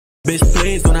Bitch,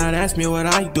 please do not ask me what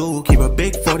I do. Keep a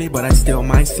big 40, but I still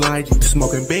might slide you.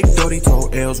 Smoking big 30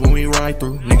 told L's when we ride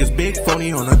through. Niggas big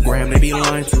phony on the gram, they be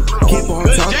lying to. Keep on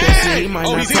talking shit, he might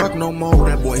not talk no more.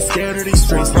 That boy scared of these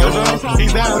streets.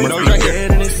 He's down, must be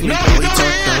dead in his sleep.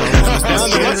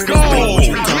 Let's go.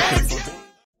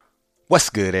 What's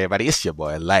good, everybody? It's your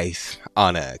boy Lace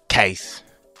on a case,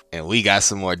 and we got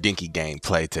some more Denki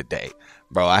gameplay today.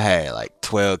 Bro, I had like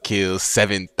 12 kills,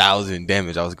 7,000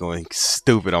 damage. I was going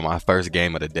stupid on my first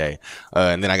game of the day.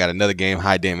 And then I got another game,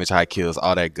 high damage, high kills,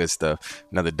 all that good stuff.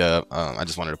 Another dub. I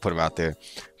just wanted to put him out there.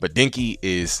 But Denki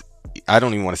is, I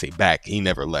don't even want to say back. He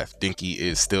never left. Denki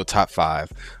is still top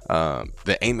 5.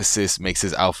 The aim assist makes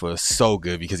his alpha so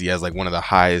good because he has like one of the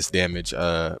highest damage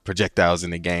projectiles in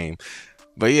the game.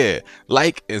 But yeah,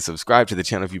 like and subscribe to the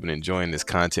channel if you've been enjoying this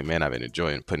content, man. I've been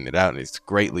enjoying putting it out, and it's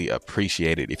greatly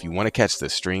appreciated. If you want to catch the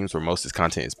streams where most of this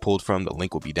content is pulled from, the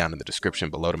link will be down in the description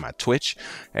below to my Twitch,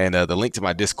 and the link to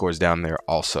my Discord is down there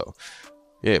also.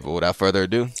 Yeah, but without further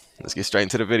ado, let's get straight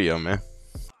into the video, man.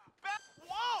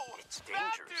 Whoa! It's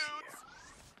dangerous here.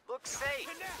 Look safe.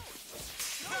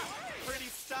 Pretty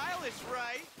stylish,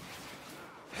 right?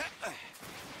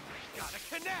 Gotta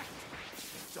connect.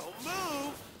 Don't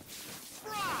move.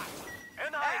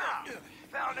 An item!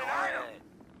 Found an item!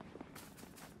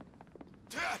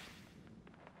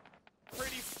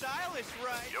 Pretty stylish,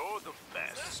 right? You're the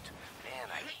best. Man,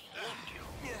 I hate you.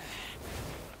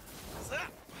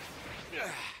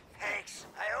 Thanks.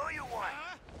 I owe you one.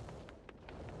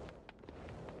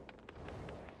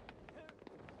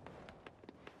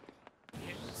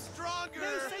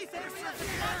 Stronger! The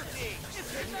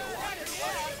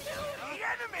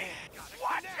enemy!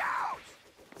 Watch out!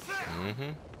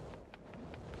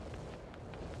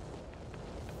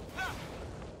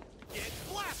 Get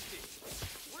blasted!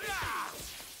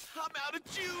 I'm out of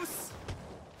juice!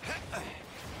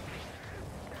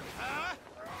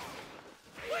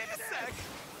 Wait a sec!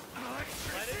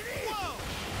 Let it flow!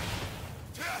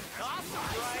 Awesome,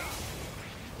 right?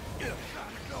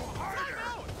 Gotta go harder!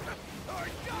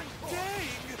 Dang!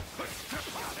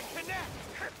 Gotta connect!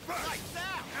 Like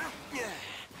that!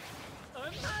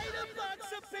 An item box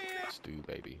appeared! Let's do,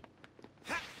 baby.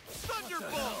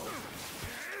 Thunderbolt!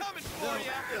 Coming for you!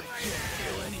 Can't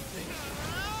feel anything.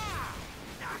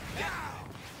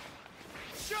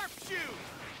 Sharpshoot!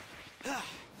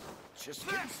 Just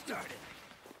getting started.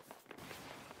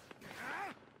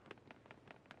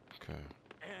 Okay.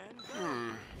 And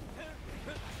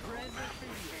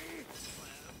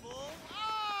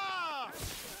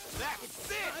that's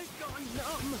it! I've gone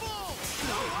numb.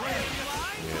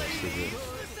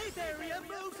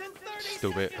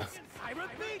 Stupid.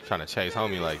 Trying to chase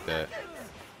homie like that.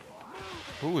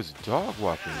 Who is dog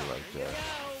walking you like that?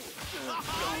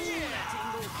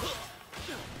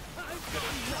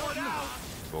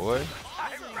 Boy.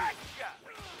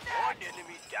 One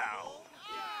enemy down.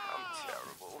 I'm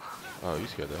terrible. Oh, you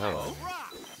scared the hell out of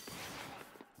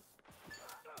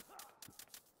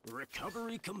me.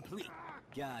 Recovery complete.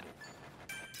 Got it.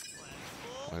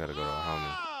 I gotta go to a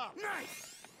homie. Nice.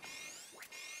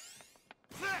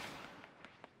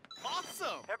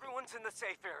 Awesome. Everyone's in the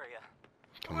safe area.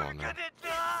 Come on now. Gonna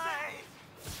die.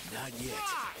 Not yet.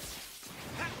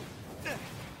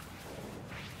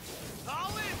 All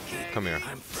in, baby. Come here.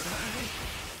 I'm fine.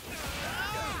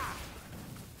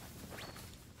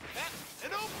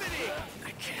 An opening. I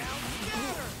can't.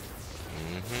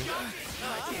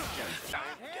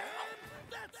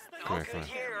 Come here, come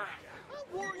here.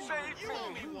 Save you owe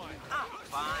me one. I'm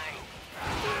fine.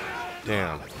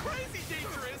 Damn. Crazy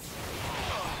dangerous.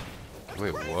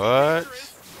 Wait, what?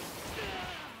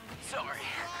 Sorry,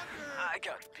 I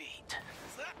got beat.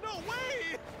 No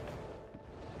way!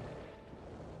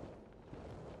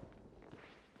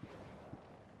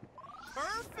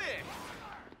 Perfect!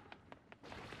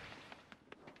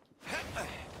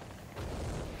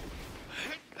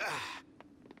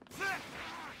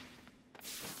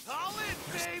 All in,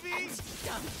 baby!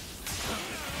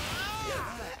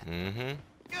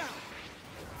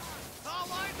 All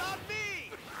eyes on me!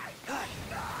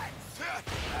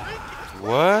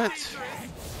 What?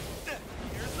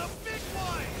 Here's a big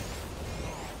one!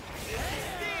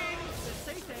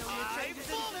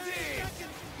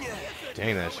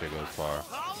 Dang, that shit goes far.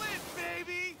 All in,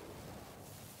 baby!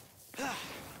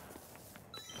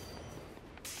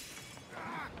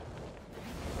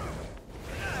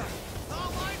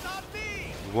 All eyes on me!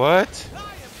 What? I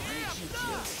am amped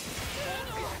up!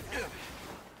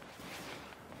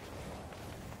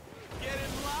 Get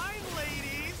in line,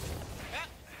 ladies!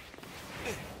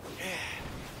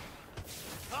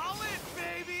 All in,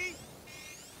 baby!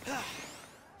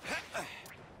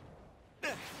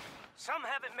 Some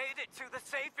haven't made it to the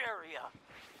safe area.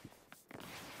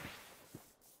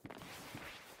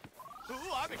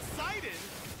 Ooh, I'm excited.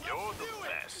 You're the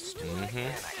best. Mm-hmm. And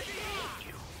I hate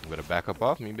you. You better back up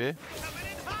off me, bitch. Coming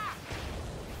in hot.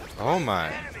 Oh my.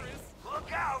 Enemy,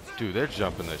 look out! Dude, they're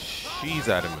jumping the shees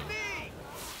out of me.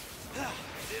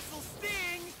 This'll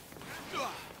sting.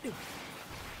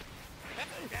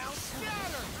 Now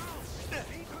shatter.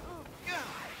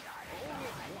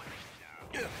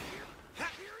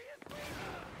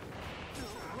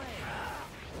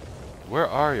 Where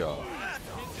are y'all?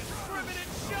 Indiscriminate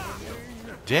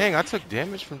shot. Dang, I took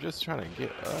damage from just trying to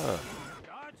get up.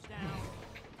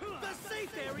 The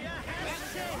safe area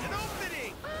has an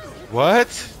opening.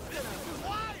 What?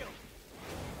 Wild.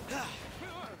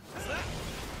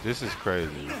 This is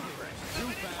crazy.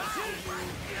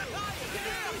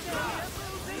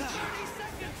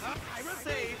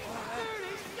 Safe.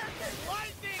 30 seconds.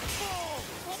 Lightning bolt.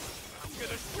 I'm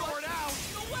gonna short out.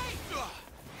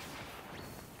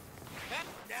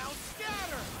 Now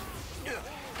scatter.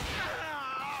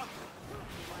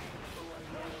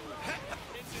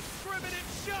 Indiscriminate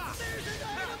shot. There's an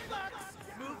item box.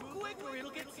 Move quick or it'll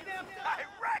get snapped up. I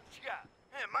wrecked ya!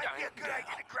 It might be a good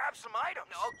idea to grab some items.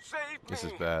 No, save me. This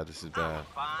is bad. This is bad.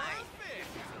 Fine. Perfect.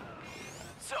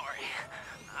 Sorry,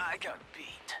 I got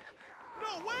beat.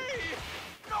 No way.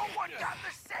 No one got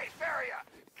the safe area.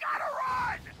 Gotta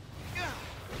run!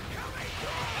 Coming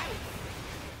through!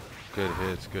 Good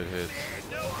hits. Good hits.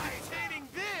 No containing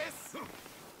this.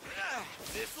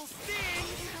 This'll sting.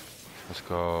 Let's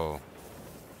go.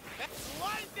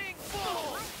 Lightning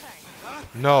bolt.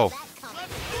 No. Let's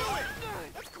do it.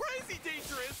 That's crazy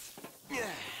dangerous.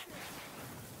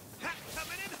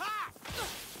 Coming in hot.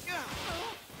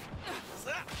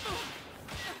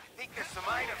 Think there's some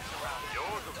items around.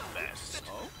 You're the best.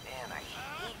 And I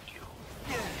hate you.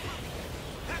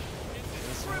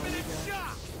 Indiscriminate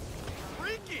shot.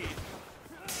 Freaky.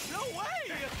 No way.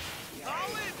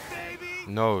 All in, baby.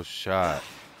 No shot.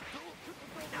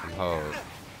 I'm hoed.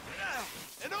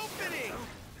 An opening.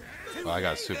 Oh, I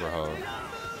got super hoed.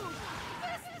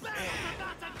 Nice.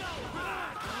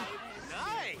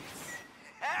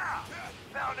 Yeah!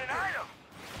 Found an item!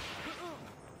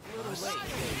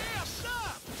 Amped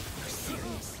up.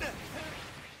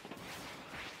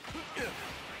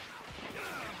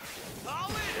 All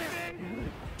in, baby.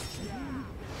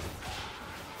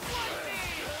 Lightning.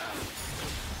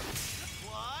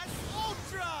 Plus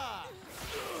ultra.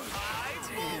 High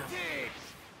voltage.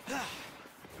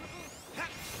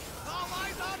 All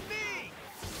eyes on me.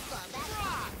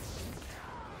 Rock.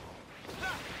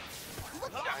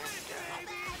 All in,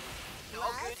 baby.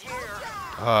 All good here.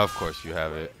 Oh, of course you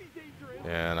have it.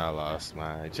 And I lost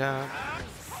my job. I'm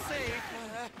safe.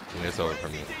 And it's over for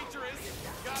me. Dangerous.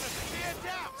 Gotta stand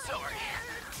out. Sorry,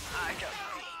 I got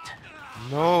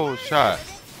beat. No shot.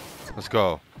 Let's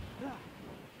go.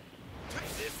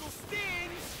 This'll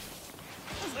sting.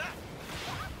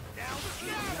 Now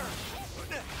scatter.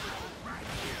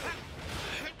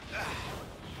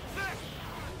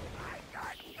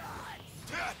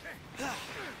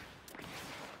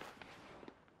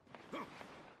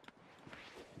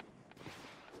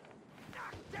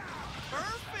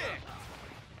 Perfect.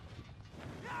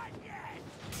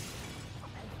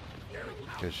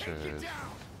 Good shit.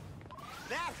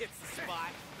 That hits the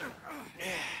spot.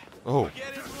 Oh,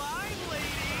 Get in line,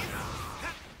 ladies.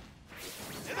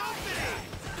 An opening.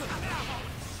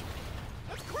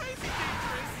 That's crazy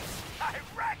dangerous. I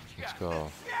wrecked ya! let's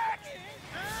go.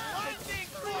 Lightning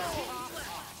bolt.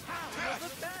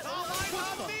 All eyes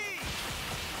on me.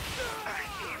 I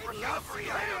need recovery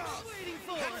items!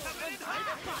 Coming in hot.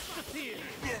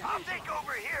 I'll take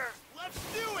over here! Let's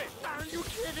do it. Are you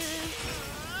kidding?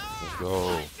 Let's go.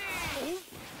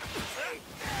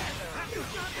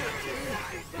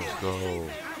 Let's go.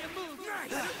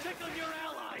 Check on your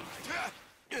allies.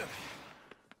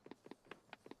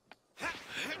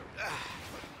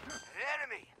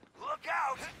 Enemy! Look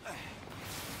out!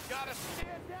 Gotta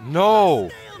stand down. No.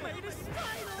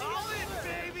 All in,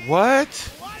 baby. What?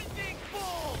 Lightning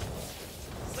bolt.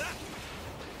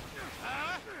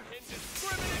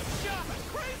 Indiscriminate shot.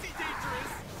 Crazy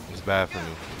dangerous. It's bad for me.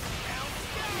 Now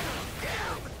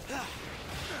scatter.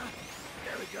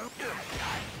 There we go.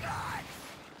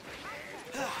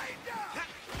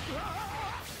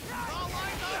 All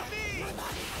eyes on me.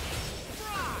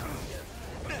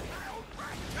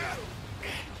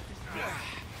 Rock.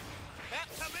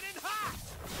 That's coming in hot.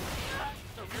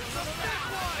 Here's a big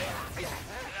one.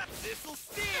 This'll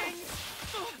sting.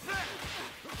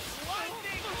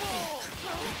 Lightning bolt.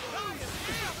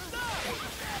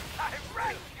 I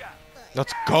wrecked ya!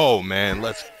 Let's go, man.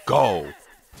 Let's go.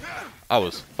 I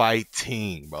was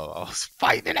fighting, bro. I was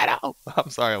fighting it out. I'm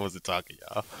sorry I wasn't talking,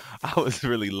 y'all. I was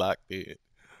really locked in.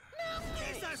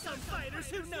 These are some fighters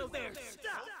who know their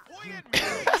stuff.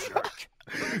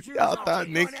 Y'all thought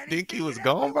Denki was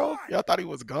gone, bro? Y'all thought he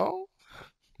was gone?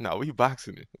 No, we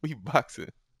boxing it. We boxing.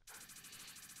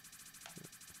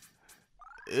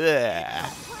 Yeah.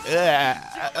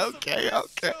 Yeah. Okay.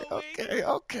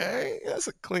 That's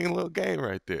a clean little game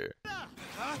right there.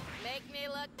 Make me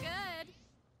look good.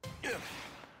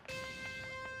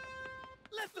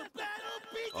 Let the battle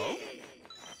begin. Oh.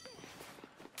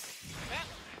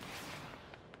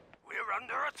 We're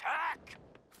under attack.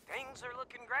 Things are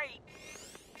looking great.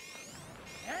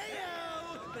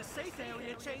 Heyo! The safe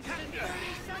area changes in 30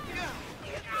 seconds.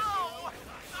 No!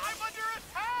 I'm under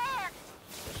attack!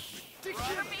 We're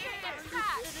being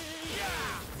attacked.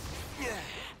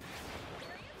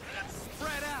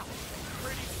 Spread out.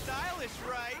 Pretty stylish,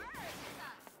 right?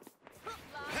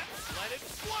 Let it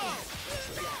flow.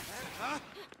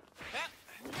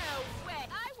 No way.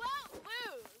 I won't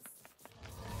lose.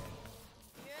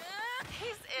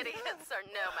 These idiots are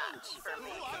no match for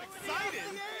me. I'm excited.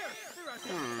 There are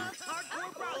some tough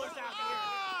hardcore brawlers out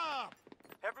here.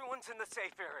 Everyone's in the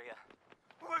safe area.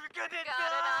 We're gonna Got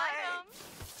die! an item.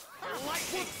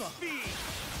 Lightning speed.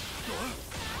 Too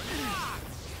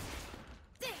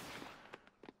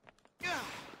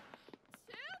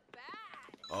bad.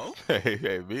 Oh.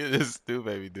 Hey, me and this Stu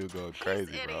baby dude going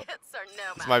crazy, These bro. idiots are no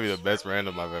match. This might be the best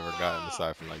random I've ever gotten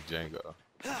aside from like Django.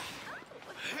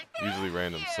 Usually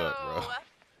randoms suck, bro.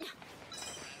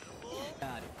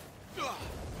 Got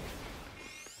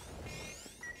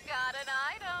an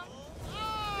item.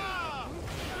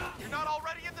 You're not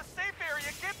already in the safe area.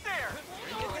 Get there!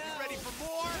 You ready for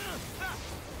more?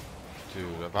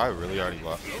 Dude, have I really already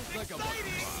lost?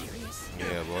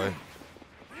 Yeah, boy.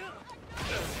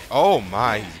 Oh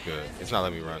my, he's good. It's not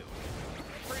letting me run.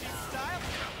 Pretty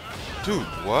stylish. Dude,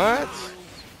 what?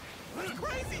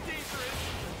 Crazy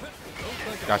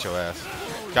dangerous. Got your ass.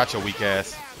 Got your weak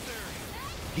ass.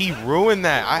 He ruined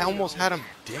that. I almost had him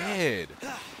dead.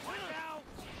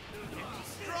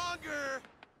 Stronger.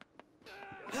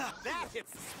 That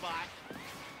hits the spot.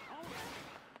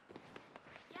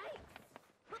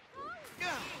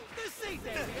 The safe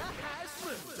area has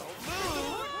moved. Don't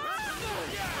move.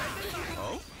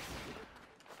 Oh?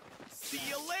 See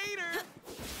you later.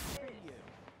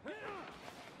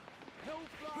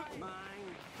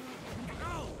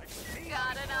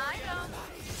 Got an item.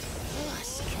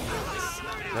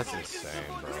 That's insane,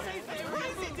 bro.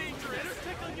 Crazy dangerous.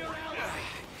 Tickle your ally.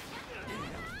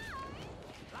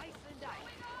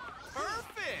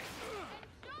 Perfect.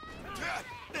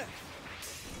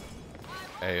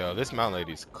 Hey, yo, this mountain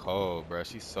lady's cold, bro.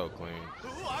 She's so clean. Ooh,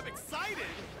 I'm excited.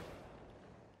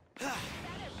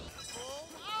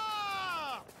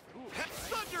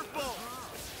 Thunderbolt.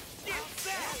 Get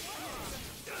that.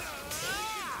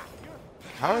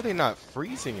 How are they not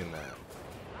freezing in that?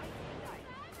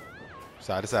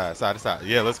 Side to side, side to side.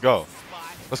 Yeah, let's go.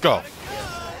 Let's go.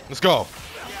 Let's go.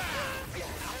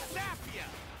 Sapia.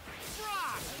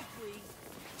 Frost.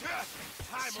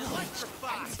 Time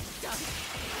electrified.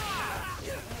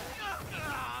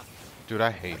 Dude,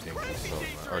 I hate Denki so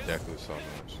much. Or Deku so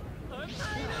much.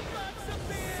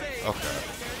 Okay.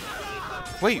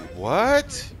 Wait,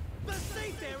 what? The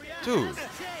safe area Dude, has changed.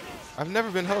 I've never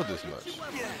been held this much.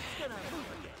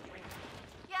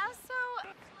 Yeah, so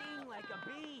Sting like a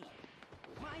bee.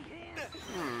 My hand.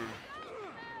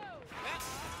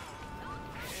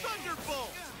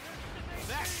 Thunderbolt.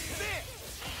 That's it.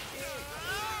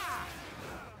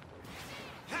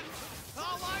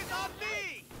 All eyes on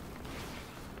me.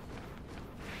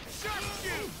 Shark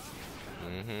shoot.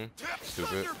 Mm-hmm.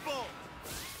 Stupid. Thunderbolt.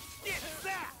 Get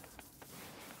that.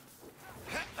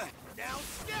 Now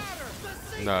scatter. The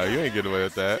safe Nah, you ain't getting away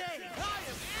with that. area.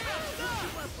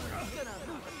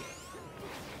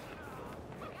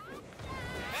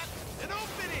 An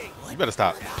opening. You better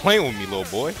stop playing with me, little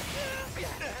boy.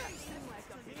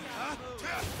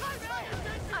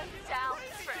 I'm down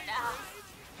for now.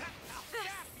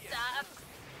 This sucks.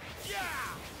 Yeah.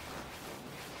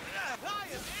 I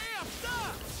am amped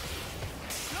up.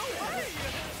 No way.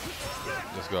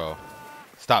 Let's go.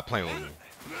 Stop playing with me.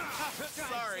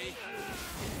 Sorry.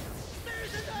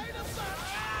 There's an item box.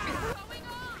 What's going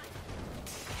on?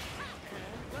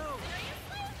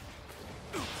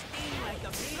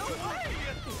 Seriously? No way.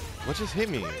 What just hit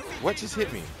me? What just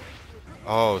hit me?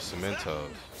 Oh, Cementos.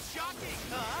 Shocking,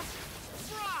 huh?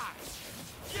 Frost.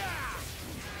 Yeah.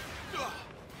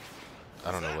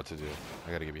 I don't know what to do.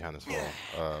 I gotta get behind this wall.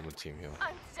 I'm a team heal.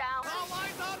 I'm down. All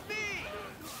eyes on me.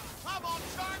 I'm all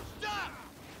charged up.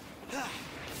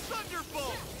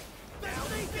 Thunderbolt.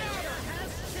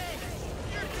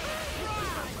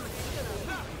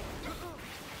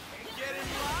 Get in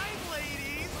line,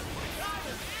 ladies.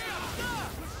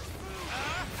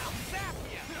 I'll zap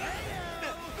ya.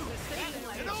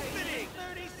 An opening.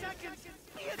 30 seconds.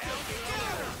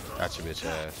 Got your bitch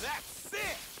ass. That's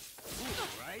it.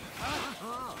 Right?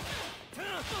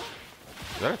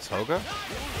 Is that a toga?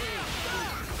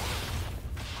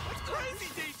 That's crazy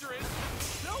dangerous.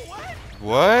 No way.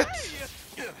 What?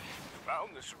 Found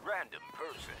this random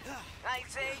person. I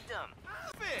saved him.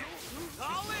 Stop it.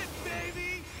 All in,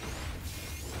 baby.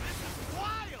 This is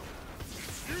wild.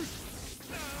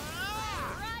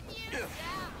 Run you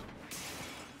down.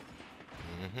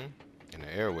 In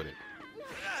the air with it.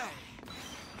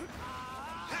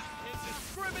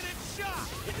 Indiscriminate shot.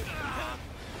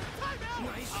 Timeout.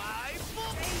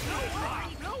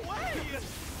 No way.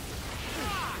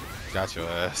 Got your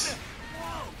ass.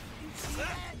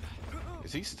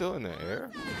 Is he still in the air?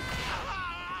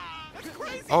 That's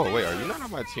crazy. Oh wait, are you not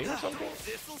on my team or something?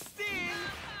 This'll sting.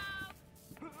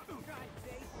 Ooh,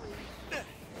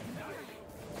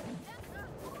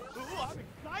 I'm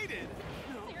excited.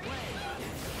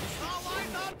 All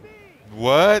eyes on me.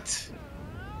 What?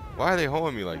 Why are they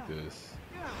holding me like this?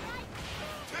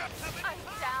 I'm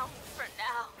down for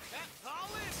now. All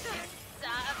in.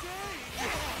 Sucks.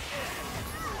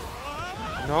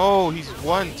 No, he's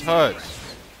one touch. Just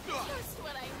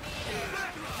what I needed.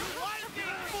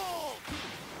 Lightning bolt.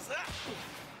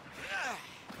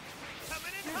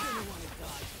 Coming in hot.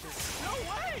 No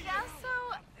way. Yeah, so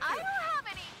I don't have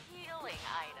any healing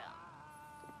items.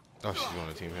 Oh, she's going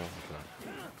to team heal. Okay.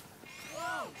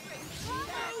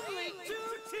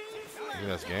 I think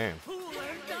that's game.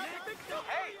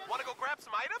 Hey, wanna go grab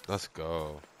some items? Let's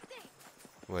go.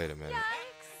 Wait a minute.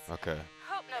 Yikes. Okay.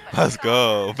 Hope nobody Let's saw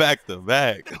go. that. Back to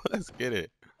back. Let's get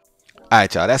it.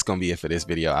 Alright, y'all. That's going to be it for this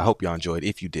video. I hope y'all enjoyed.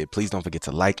 If you did, please don't forget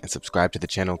to like and subscribe to the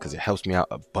channel because it helps me out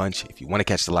a bunch. If you want to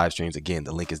catch the live streams, again,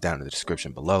 the link is down in the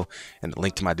description below. And the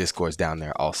link to my Discord is down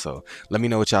there also. Let me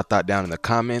know what y'all thought down in the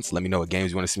comments. Let me know what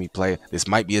games you want to see me play. This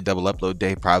might be a double upload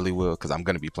day. Probably will because I'm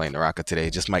going to be playing Naraka today.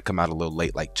 It just might come out a little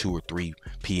late, like 2 or 3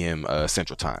 p.m.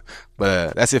 Central Time.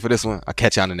 But that's it for this one. I'll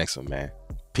catch y'all in the next one, man.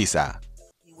 Peace out.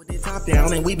 With the top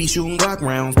down and we be shooting Glock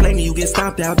rounds. Play me, you get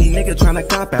stomped out. These niggas tryna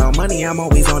cop out. Money, I'm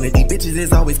always on it. These bitches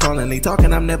is always calling. They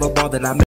talking, I'm never bothered. I'm